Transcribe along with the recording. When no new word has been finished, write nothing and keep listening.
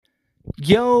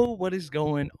Yo, what is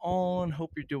going on?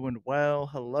 Hope you're doing well.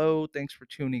 Hello, thanks for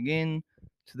tuning in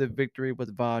to the Victory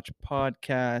with Vaj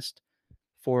podcast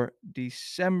for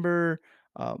December.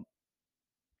 Um,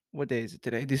 what day is it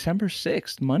today? December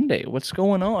 6th, Monday. What's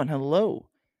going on? Hello.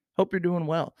 Hope you're doing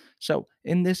well. So,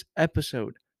 in this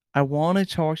episode, I want to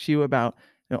talk to you about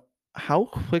how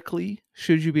quickly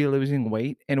should you be losing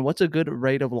weight and what's a good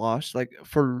rate of loss like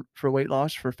for weight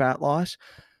loss, for fat loss,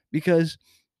 because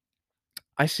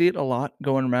I see it a lot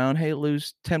going around. Hey,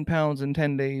 lose 10 pounds in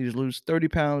 10 days, lose 30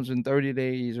 pounds in 30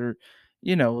 days, or,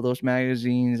 those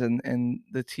magazines and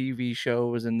the TV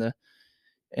shows and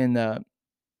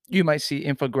you might see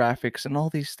infographics and all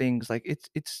these things. Like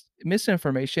it's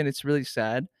misinformation. It's really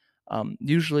sad.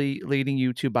 Usually leading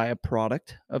you to buy a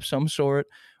product of some sort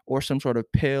or some sort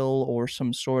of pill or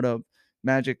some sort of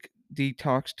magic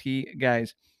detox tea.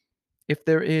 Guys, if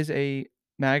there is a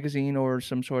magazine or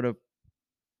some sort of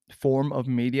form of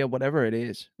media, whatever it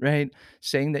is, right?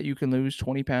 Saying that you can lose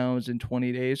 20 pounds in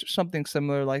 20 days or something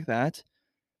similar like that,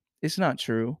 it's not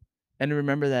true. And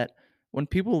remember that when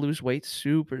people lose weight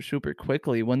super, super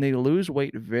quickly, when they lose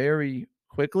weight very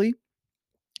quickly,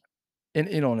 in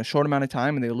a short amount of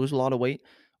time and they lose a lot of weight,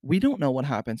 we don't know what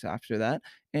happens after that.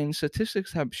 And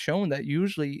statistics have shown that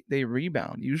usually they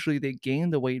rebound, usually they gain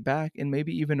the weight back and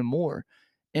maybe even more.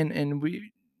 And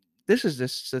we this is the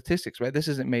statistics, right? This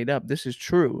isn't made up. This is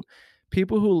true.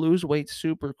 People who lose weight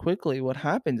super quickly, what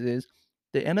happens is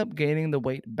they end up gaining the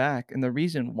weight back. And the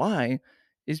reason why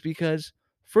is because,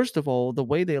 first of all, the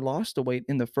way they lost the weight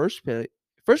in the first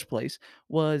place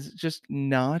was just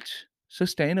not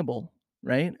sustainable,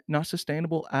 right? Not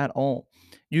sustainable at all.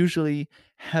 Usually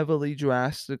heavily,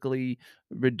 drastically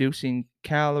reducing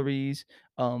calories.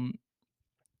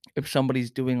 If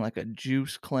somebody's doing like a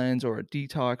juice cleanse or a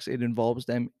detox, it involves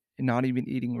them not even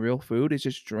eating real food. It's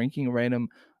just drinking random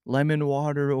lemon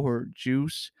water or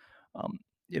juice. Um,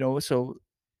 so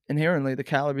inherently the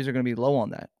calories are going to be low on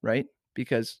that, right?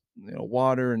 Because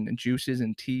water and juices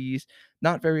and teas,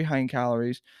 not very high in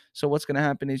calories. So what's going to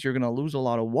happen is you're going to lose a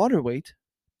lot of water weight,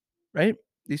 right?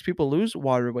 These people lose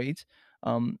water weight,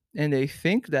 and they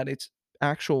think that it's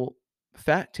actual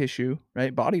fat tissue,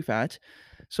 right? Body fat.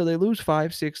 So they lose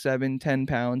 5, 6, 7, 10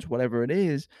 pounds, whatever it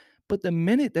is. But the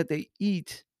minute that they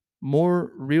eat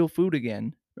more real food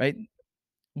again, right?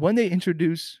 When they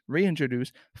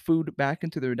reintroduce food back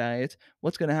into their diet,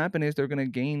 what's going to happen is they're going to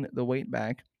gain the weight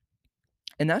back.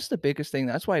 And that's the biggest thing.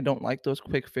 That's why I don't like those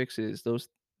quick fixes, those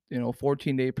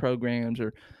 14-day programs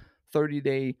or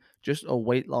 30-day just a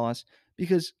weight loss,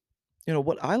 because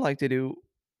what I like to do,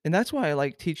 and that's why I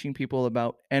like teaching people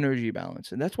about energy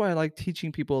balance, and that's why I like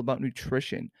teaching people about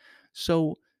nutrition.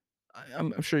 So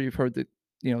I'm sure you've heard the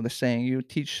saying, you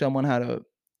teach someone how to,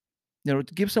 to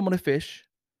give someone a fish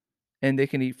and they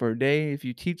can eat for a day. If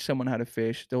you teach someone how to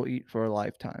fish, they'll eat for a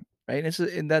lifetime, right?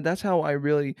 And that's how I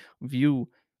really view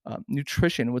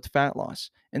nutrition with fat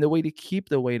loss and the way to keep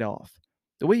the weight off.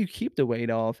 The way you keep the weight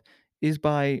off is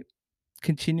by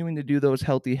continuing to do those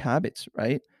healthy habits,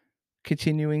 right?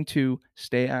 Continuing to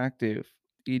stay active,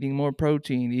 eating more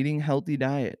protein, eating healthy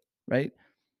diet, right?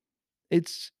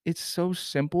 It's so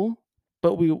simple,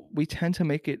 but we tend to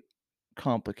make it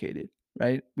complicated,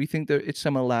 right? We think that it's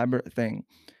some elaborate thing,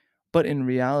 but in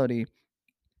reality,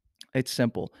 it's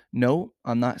simple. No,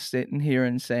 I'm not sitting here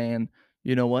and saying,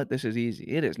 you know what, this is easy.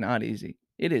 It is not easy.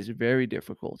 It is very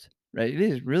difficult, right? It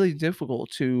is really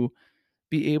difficult to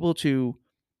be able to,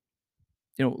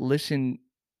 listen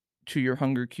to your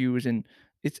hunger cues, and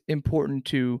it's important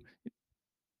to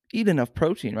eat enough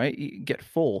protein, right? Get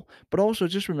full. But also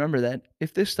just remember that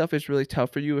if this stuff is really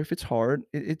tough for you, if it's hard,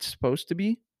 it's supposed to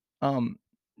be. Um,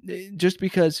 just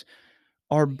because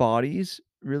our bodies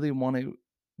really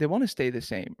they want to stay the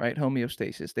same, right?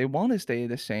 Homeostasis. They want to stay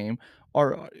the same.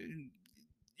 Our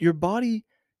your body,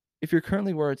 if you're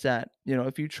currently where it's at,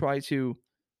 if you try to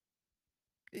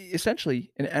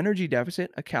essentially an energy deficit,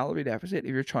 a calorie deficit,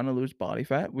 if you're trying to lose body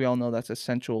fat, we all know that's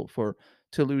essential for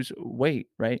to lose weight,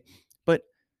 right? But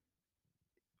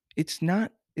it's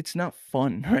not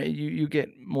fun, right? You get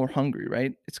more hungry,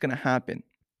 right? It's gonna happen,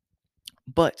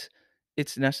 but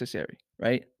it's necessary,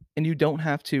 right? And you don't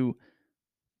have to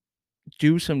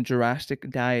do some drastic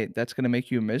diet that's going to make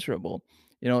you miserable.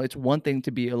 It's one thing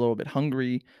to be a little bit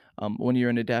hungry when you're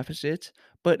in a deficit,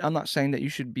 but I'm not saying that you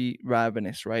should be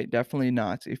ravenous, right? Definitely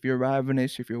not. If you're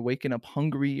ravenous, if you're waking up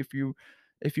hungry, if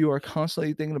you are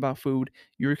constantly thinking about food,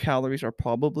 your calories are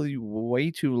probably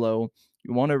way too low.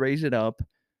 You want to raise it up.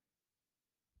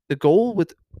 The goal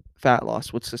with fat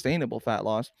loss, with sustainable fat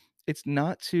loss, it's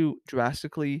not to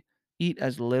drastically eat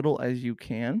as little as you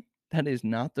can. That is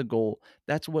not the goal.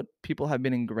 That's what people have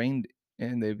been ingrained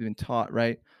and they've been taught,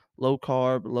 right? Low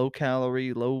carb, low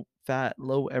calorie, low fat,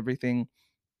 low everything.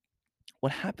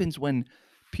 What happens when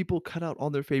people cut out all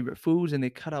their favorite foods and they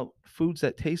cut out foods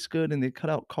that taste good and they cut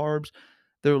out carbs?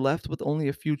 They're left with only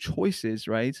a few choices,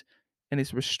 right? And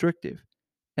it's restrictive.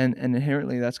 And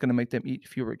inherently that's going to make them eat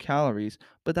fewer calories,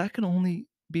 but that can only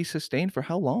be sustained for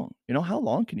how long? How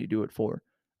long can you do it for?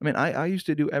 I mean, I used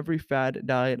to do every fad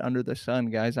diet under the sun,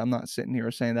 guys. I'm not sitting here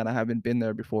saying that I haven't been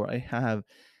there before. I have.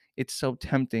 It's so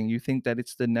tempting. You think that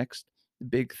it's the next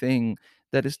big thing,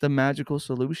 that it's the magical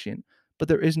solution, but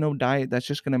there is no diet that's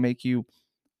just going to make you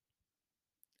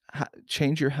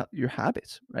change your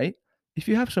habits, right? If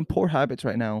you have some poor habits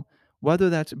right now, whether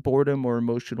that's boredom or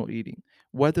emotional eating,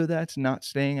 whether that's not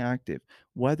staying active,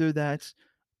 whether that's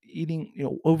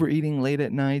eating, overeating late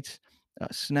at night,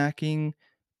 snacking,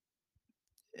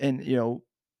 and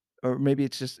or maybe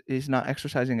it's just is not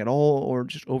exercising at all or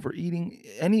just overeating,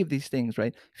 any of these things,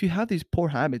 right? If you have these poor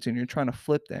habits and you're trying to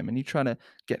flip them and you try to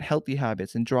get healthy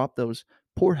habits and drop those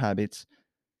poor habits,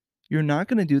 you're not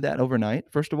going to do that overnight,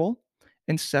 first of all.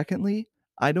 And secondly,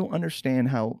 I don't understand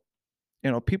how,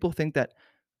 people think that,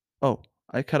 oh,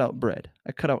 I cut out bread,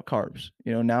 I cut out carbs.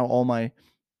 Now all my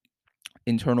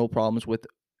internal problems with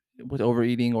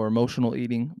overeating or emotional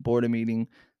eating, boredom eating,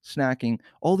 snacking,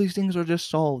 all these things are just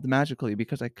solved magically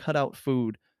because I cut out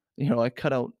food. I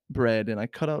cut out bread and I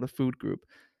cut out a food group.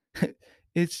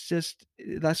 It's just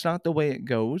that's not the way it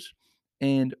goes.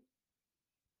 And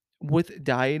with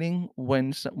dieting,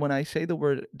 when I say the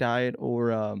word diet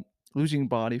or losing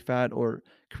body fat or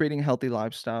creating a healthy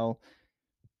lifestyle,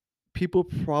 people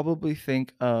probably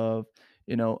think of,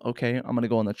 okay, I'm going to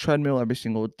go on the treadmill every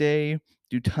single day,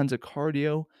 do tons of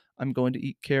cardio. I'm going to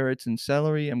eat carrots and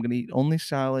celery. I'm going to eat only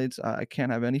salads. I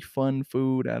can't have any fun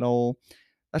food at all.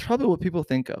 That's probably what people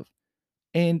think of.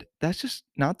 And that's just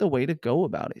not the way to go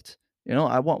about it.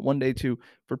 I want one day to,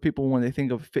 for people, when they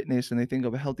think of fitness and they think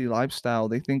of a healthy lifestyle,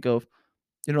 they think of,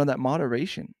 that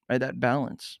moderation, right? That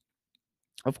balance.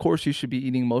 Of course, you should be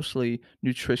eating mostly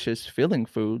nutritious, filling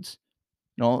foods,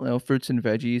 fruits and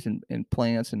veggies and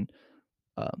plants and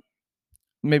um,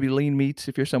 maybe lean meats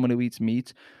if you're someone who eats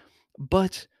meat.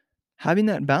 But having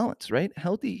that balance, right?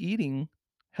 Healthy eating,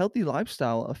 healthy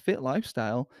lifestyle, a fit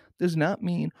lifestyle does not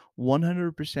mean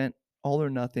 100% all or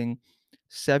nothing,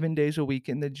 7 days a week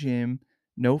in the gym,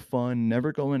 no fun,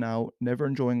 never going out, never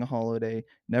enjoying a holiday,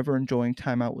 never enjoying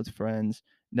time out with friends,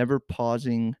 never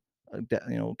pausing,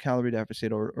 calorie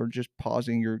deficit or just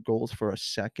pausing your goals for a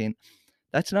second.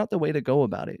 That's not the way to go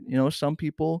about it. Some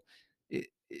people,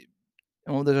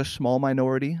 there's a small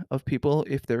minority of people,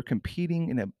 if they're competing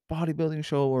in a bodybuilding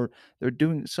show or they're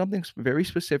doing something very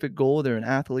specific goal, they're an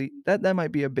athlete, that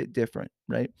might be a bit different,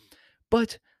 right?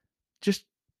 But just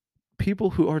people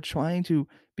who are trying to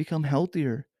become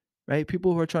healthier, right?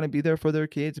 People who are trying to be there for their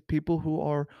kids, people who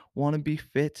are want to be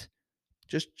fit,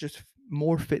 just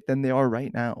more fit than they are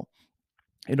right now.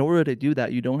 In order to do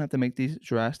that, you don't have to make these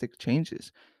drastic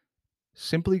changes.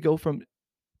 Simply go from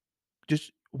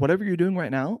just whatever you're doing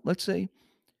right now. Let's say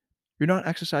you're not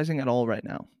exercising at all right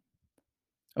now.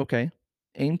 Okay.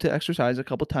 Aim to exercise a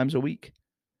couple times a week,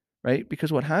 right?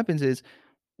 Because what happens is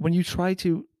when you try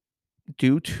to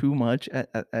do too much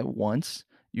at once,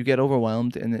 you get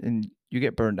overwhelmed and you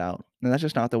get burned out. And that's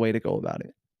just not the way to go about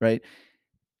it, right?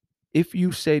 If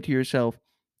you say to yourself,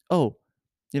 oh,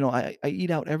 I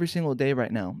eat out every single day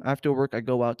right now. After work, I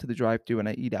go out to the drive through and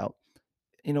I eat out.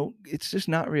 It's just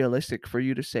not realistic for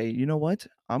you to say, you know what,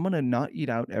 I'm going to not eat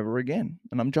out ever again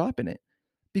and I'm dropping it,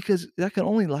 because that can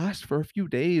only last for a few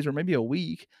days or maybe a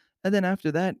week. And then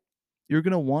after that, you're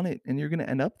going to want it and you're going to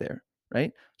end up there.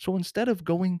 Right. So instead of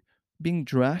being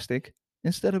drastic,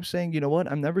 instead of saying, you know what,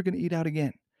 I'm never going to eat out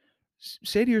again,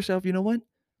 say to yourself, you know what,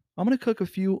 I'm going to cook a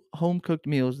few home cooked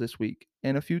meals this week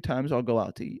and a few times I'll go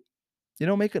out to eat.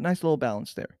 Make a nice little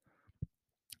balance there.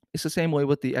 It's the same way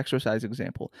with the exercise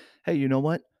example. Hey, you know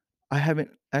what? I haven't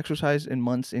exercised in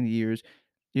months and years.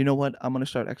 You know what? I'm going to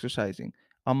start exercising.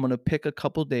 I'm going to pick a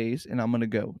couple days and I'm going to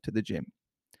go to the gym.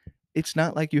 It's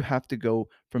not like you have to go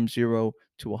from 0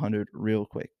 to 100 real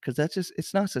quick, cuz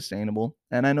it's not sustainable.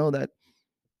 And I know that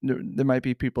there might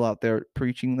be people out there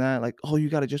preaching that, like, "Oh, you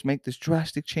got to just make this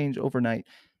drastic change overnight."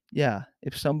 Yeah,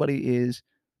 if somebody is,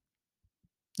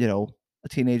 you know, a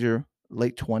teenager,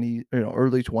 late 20s,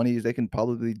 early 20s, they can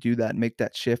probably do that and make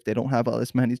that shift. They don't have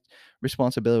as many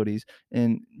responsibilities.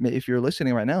 And if you're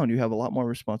listening right now and you have a lot more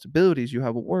responsibilities, you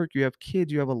have a work, you have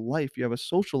kids, you have a life, you have a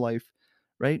social life,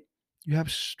 right? You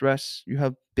have stress, you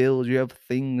have bills, you have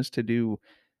things to do,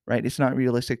 right? It's not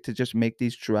realistic to just make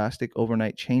these drastic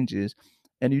overnight changes.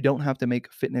 And you don't have to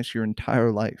make fitness your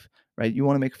entire life, right? You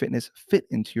want to make fitness fit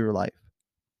into your life.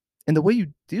 And the way you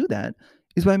do that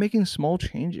is by making small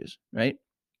changes, right?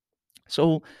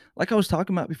 So, like I was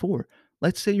talking about before,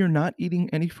 let's say you're not eating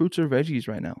any fruits or veggies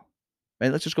right now,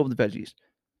 right? Let's just go with the veggies.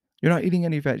 You're not eating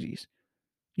any veggies.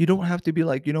 You don't have to be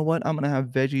like, you know what? I'm going to have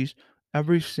veggies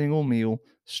every single meal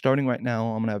starting right now.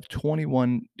 I'm going to have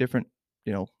 21 different,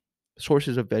 you know,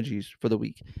 sources of veggies for the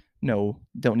week. No,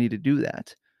 don't need to do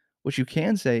that. What you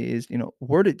can say is,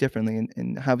 word it differently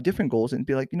and have different goals and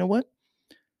be like, you know what?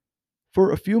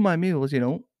 For a few of my meals,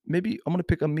 maybe I'm going to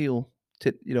pick a meal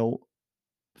to,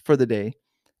 for the day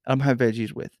have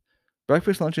veggies with.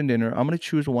 Breakfast, lunch, and dinner, I'm gonna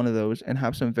choose one of those and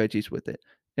have some veggies with it.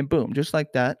 And boom, just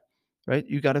like that, right?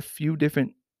 You got a few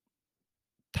different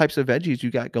types of veggies you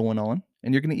got going on,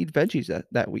 and you're gonna eat veggies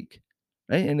that week,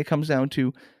 right? And it comes down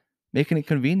to making it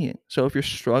convenient. So if you're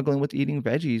struggling with eating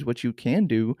veggies, what you can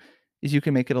do is you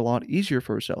can make it a lot easier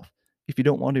for yourself. If you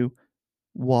don't want to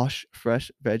wash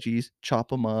fresh veggies, chop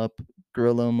them up,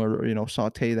 grill them, or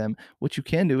saute them, what you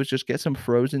can do is just get some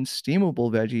frozen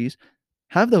steamable veggies.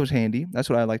 Have those handy. That's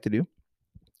what I like to do.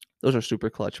 Those are super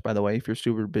clutch, by the way, if you're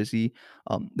super busy.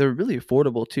 They're really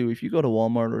affordable too. If you go to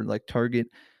Walmart or like Target,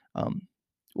 um,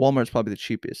 Walmart's probably the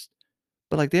cheapest,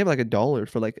 but like they have like a dollar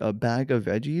for like a bag of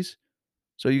veggies.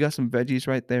 So you got some veggies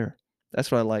right there.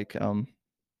 That's what I like.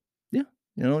 Yeah,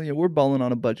 yeah, we're balling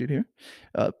on a budget here.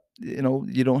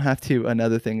 You don't have to.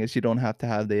 Another thing is you don't have to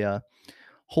have the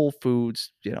Whole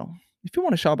Foods. If you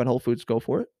want to shop at Whole Foods, go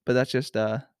for it. But that's just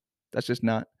not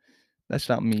that's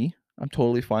not me. I'm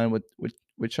totally fine with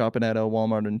shopping at a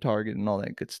Walmart and Target and all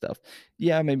that good stuff.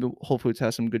 Yeah, maybe Whole Foods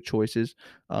has some good choices.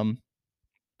 Um,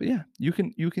 but yeah, you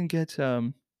can get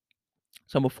some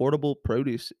affordable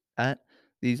produce at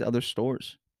these other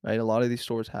stores, right? A lot of these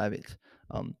stores have it.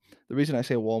 The reason I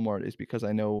say Walmart is because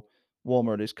I know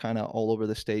Walmart is kind of all over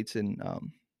the states, and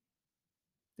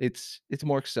it's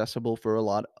more accessible for a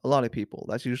lot of people.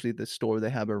 That's usually the store they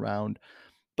have around,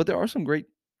 but there are some great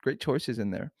choices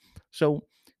in there. So,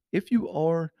 if you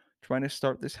are trying to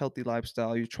start this healthy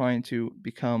lifestyle, you're trying to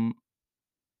become,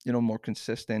 more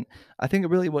consistent. I think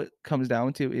really what comes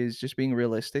down to is just being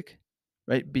realistic,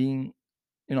 right? I'm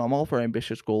all for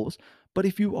ambitious goals, but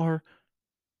if you are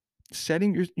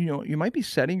you might be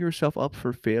setting yourself up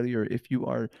for failure if you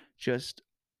are just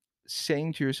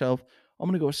saying to yourself, I'm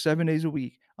going to go 7 days a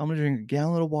week. I'm going to drink a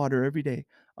gallon of water every day.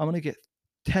 I'm going to get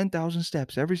 10,000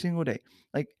 steps every single day.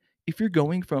 Like, if you're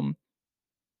going from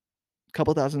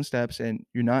couple thousand steps and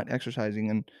you're not exercising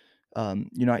and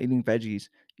you're not eating veggies,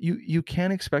 you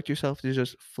can't expect yourself to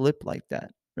just flip like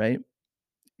that, right?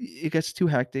 It gets too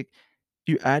hectic.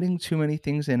 You're adding too many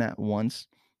things in at once.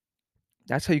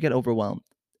 That's how you get overwhelmed.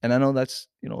 And I know that's,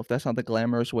 if that's not the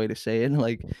glamorous way to say it,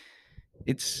 like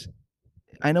it's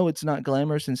I know it's not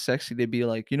glamorous and sexy to be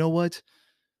like, you know what?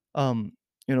 Um,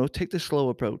 take the slow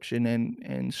approach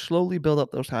and slowly build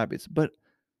up those habits. But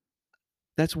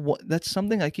that's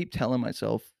something I keep telling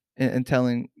myself and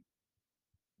telling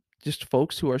just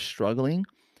folks who are struggling.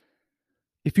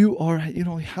 If you are,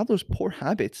 have those poor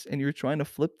habits and you're trying to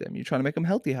flip them, you're trying to make them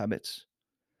healthy habits.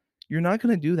 You're not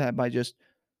going to do that by just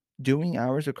doing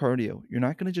hours of cardio. You're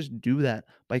not going to just do that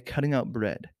by cutting out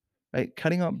bread, right?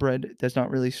 Cutting out bread does not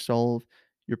really solve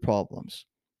your problems.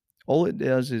 All it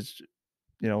does is,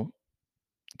 you know,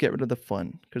 get rid of the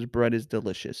fun because bread is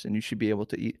delicious and you should be able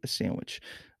to eat a sandwich.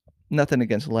 Nothing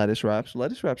against lettuce wraps.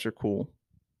 Lettuce wraps are cool,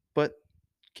 but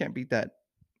can't beat that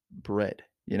bread.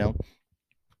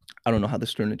 I don't know how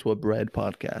this turned into a bread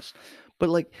podcast, but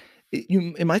like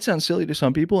it might sound silly to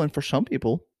some people, and for some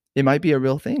people, it might be a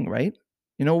real thing, right?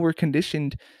 We're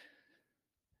conditioned,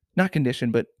 not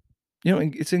conditioned, but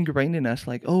it's ingrained in us.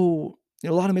 Like, oh,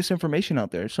 a lot of misinformation out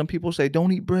there. Some people say,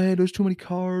 "Don't eat bread. There's too many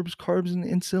carbs and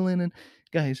insulin." And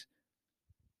guys,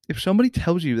 if somebody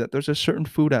tells you that there's a certain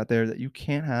food out there that you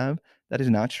can't have, that is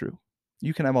not true.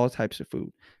 You can have all types of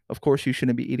food. Of course, you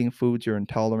shouldn't be eating foods you're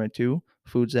intolerant to,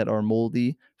 foods that are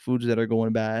moldy, foods that are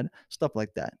going bad, stuff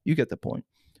like that. You get the point.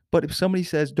 But if somebody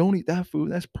says, don't eat that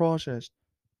food, that's processed,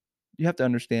 you have to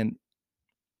understand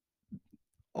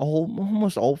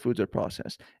almost all foods are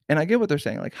processed. And I get what they're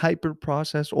saying, like hyper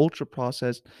processed, ultra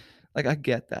processed. Like, I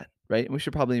get that, right? We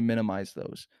should probably minimize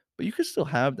those. But you can still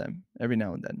have them every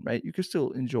now and then, right? You can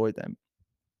still enjoy them.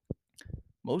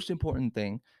 Most important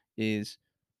thing is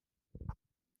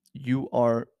you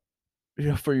are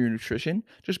for your nutrition,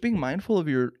 just being mindful of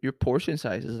your portion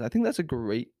sizes. I think that's a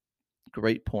great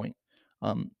point.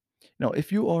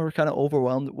 If you are kind of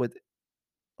overwhelmed with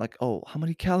like, oh, how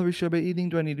many calories should I be eating?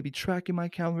 Do I need to be tracking my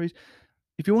calories?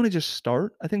 If you want to just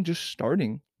start, I think just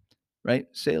starting, right?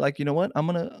 Say like, you know what? I'm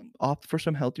gonna opt for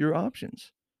some healthier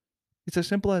options. It's as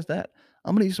simple as that.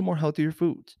 I'm gonna eat some more healthier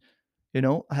foods.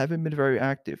 I haven't been very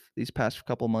active these past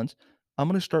couple months. I'm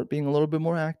gonna start being a little bit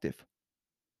more active.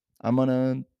 I'm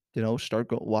gonna,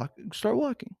 start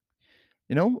walking.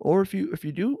 Or if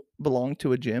you do belong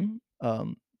to a gym,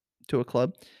 to a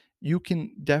club, you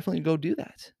can definitely go do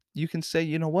that. You can say,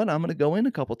 you know what, I'm gonna go in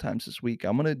a couple times this week.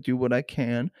 I'm gonna do what I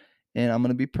can, and I'm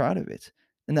gonna be proud of it.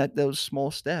 And that those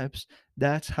small steps,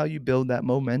 that's how you build that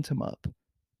momentum up.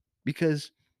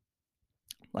 Because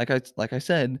like I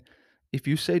said, if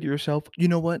you say to yourself, "You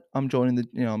know what? I'm going to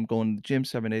the gym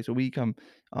 7 days a week. I'm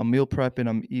meal prepping,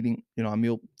 I'm eating,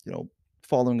 I'm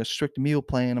following a strict meal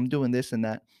plan. I'm doing this and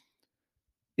that."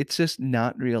 It's just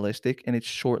not realistic and it's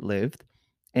short-lived.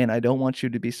 And I don't want you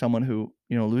to be someone who,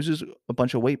 loses a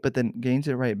bunch of weight but then gains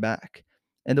it right back.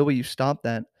 And the way you stop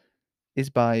that is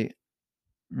by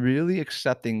really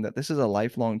accepting that this is a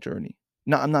lifelong journey.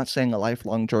 No, I'm not saying a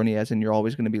lifelong journey as in you're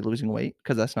always gonna be losing weight,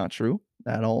 because that's not true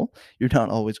at all. You're not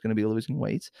always gonna be losing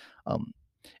weight. Um,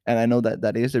 and I know that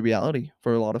that is a reality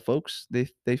for a lot of folks.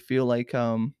 They feel like,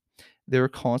 they're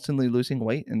constantly losing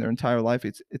weight in their entire life.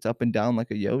 It's up and down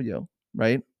like a yo-yo,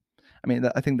 right? I mean,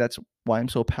 I think that's why I'm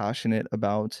so passionate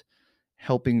about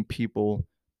helping people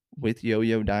with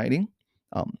yo-yo dieting,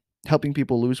 helping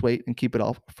people lose weight and keep it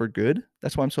off for good.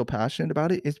 That's why I'm so passionate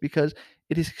about it. Is because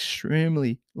it is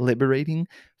extremely liberating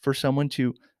for someone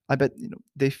to. I bet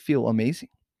they feel amazing.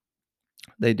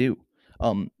 They do.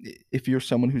 If you're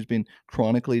someone who's been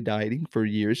chronically dieting for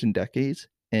years and decades,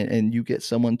 and you get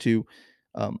someone to,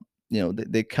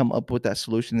 they come up with that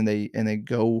solution and they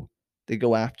go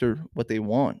after what they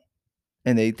want,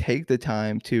 and they take the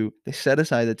time to they set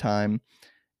aside the time,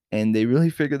 and they really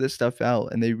figure this stuff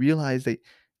out, and they realize they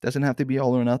doesn't have to be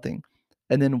all or nothing.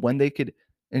 And then when they could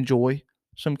enjoy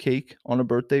some cake on a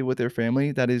birthday with their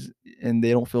family, that is, and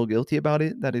they don't feel guilty about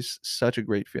it, that is such a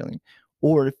great feeling.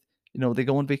 Or if, they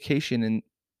go on vacation and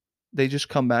they just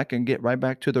come back and get right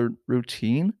back to their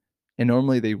routine, and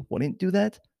normally they wouldn't do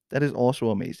that, that is also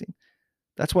amazing.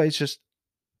 That's why it's just,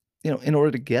 in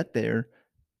order to get there,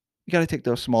 you gotta take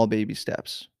those small baby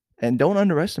steps, and don't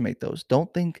underestimate those.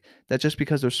 Don't think that just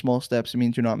because they're small steps, it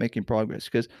means you're not making progress,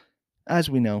 because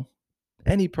as we know,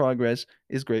 any progress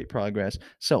is great progress.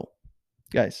 So,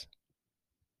 guys,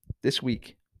 this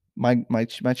week, my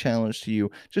challenge to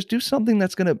you, just do something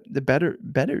that's gonna the better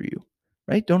you,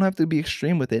 right? Don't have to be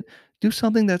extreme with it. Do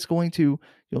something that's going to,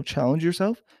 challenge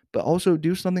yourself, but also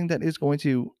do something that is going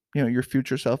to, your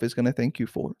future self is gonna thank you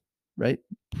for, right?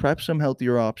 Prep some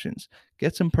healthier options.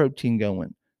 Get some protein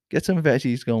going. Get some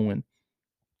veggies going,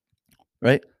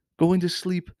 right? Going to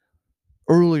sleep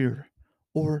earlier,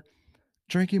 or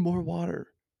drinking more water.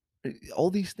 All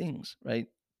these things, right?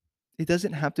 It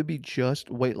doesn't have to be just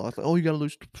weight loss. Like, "Oh, you gotta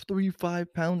lose 3,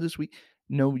 5 pounds this week."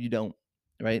 No, you don't,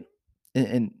 right?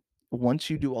 And once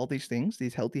you do all these things,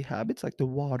 these healthy habits like the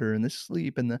water and the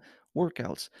sleep and the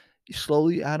workouts, you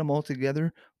slowly add them all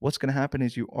together, what's gonna happen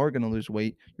is you are gonna lose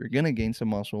weight, you're gonna gain some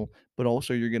muscle, but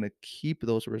also you're gonna keep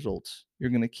those results. You're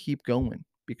gonna keep going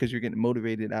because you're getting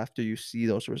motivated after you see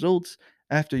those results,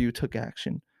 after you took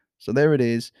action. So there it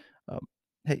is.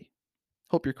 Hey,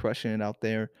 hope you're crushing it out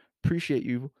there. Appreciate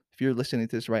you. If you're listening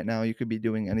to this right now, you could be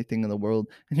doing anything in the world,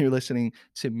 and you're listening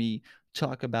to me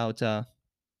talk about uh,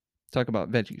 talk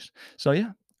about veggies. So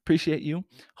yeah, appreciate you.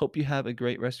 Hope you have a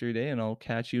great rest of your day, and I'll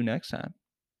catch you next time.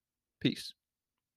 Peace.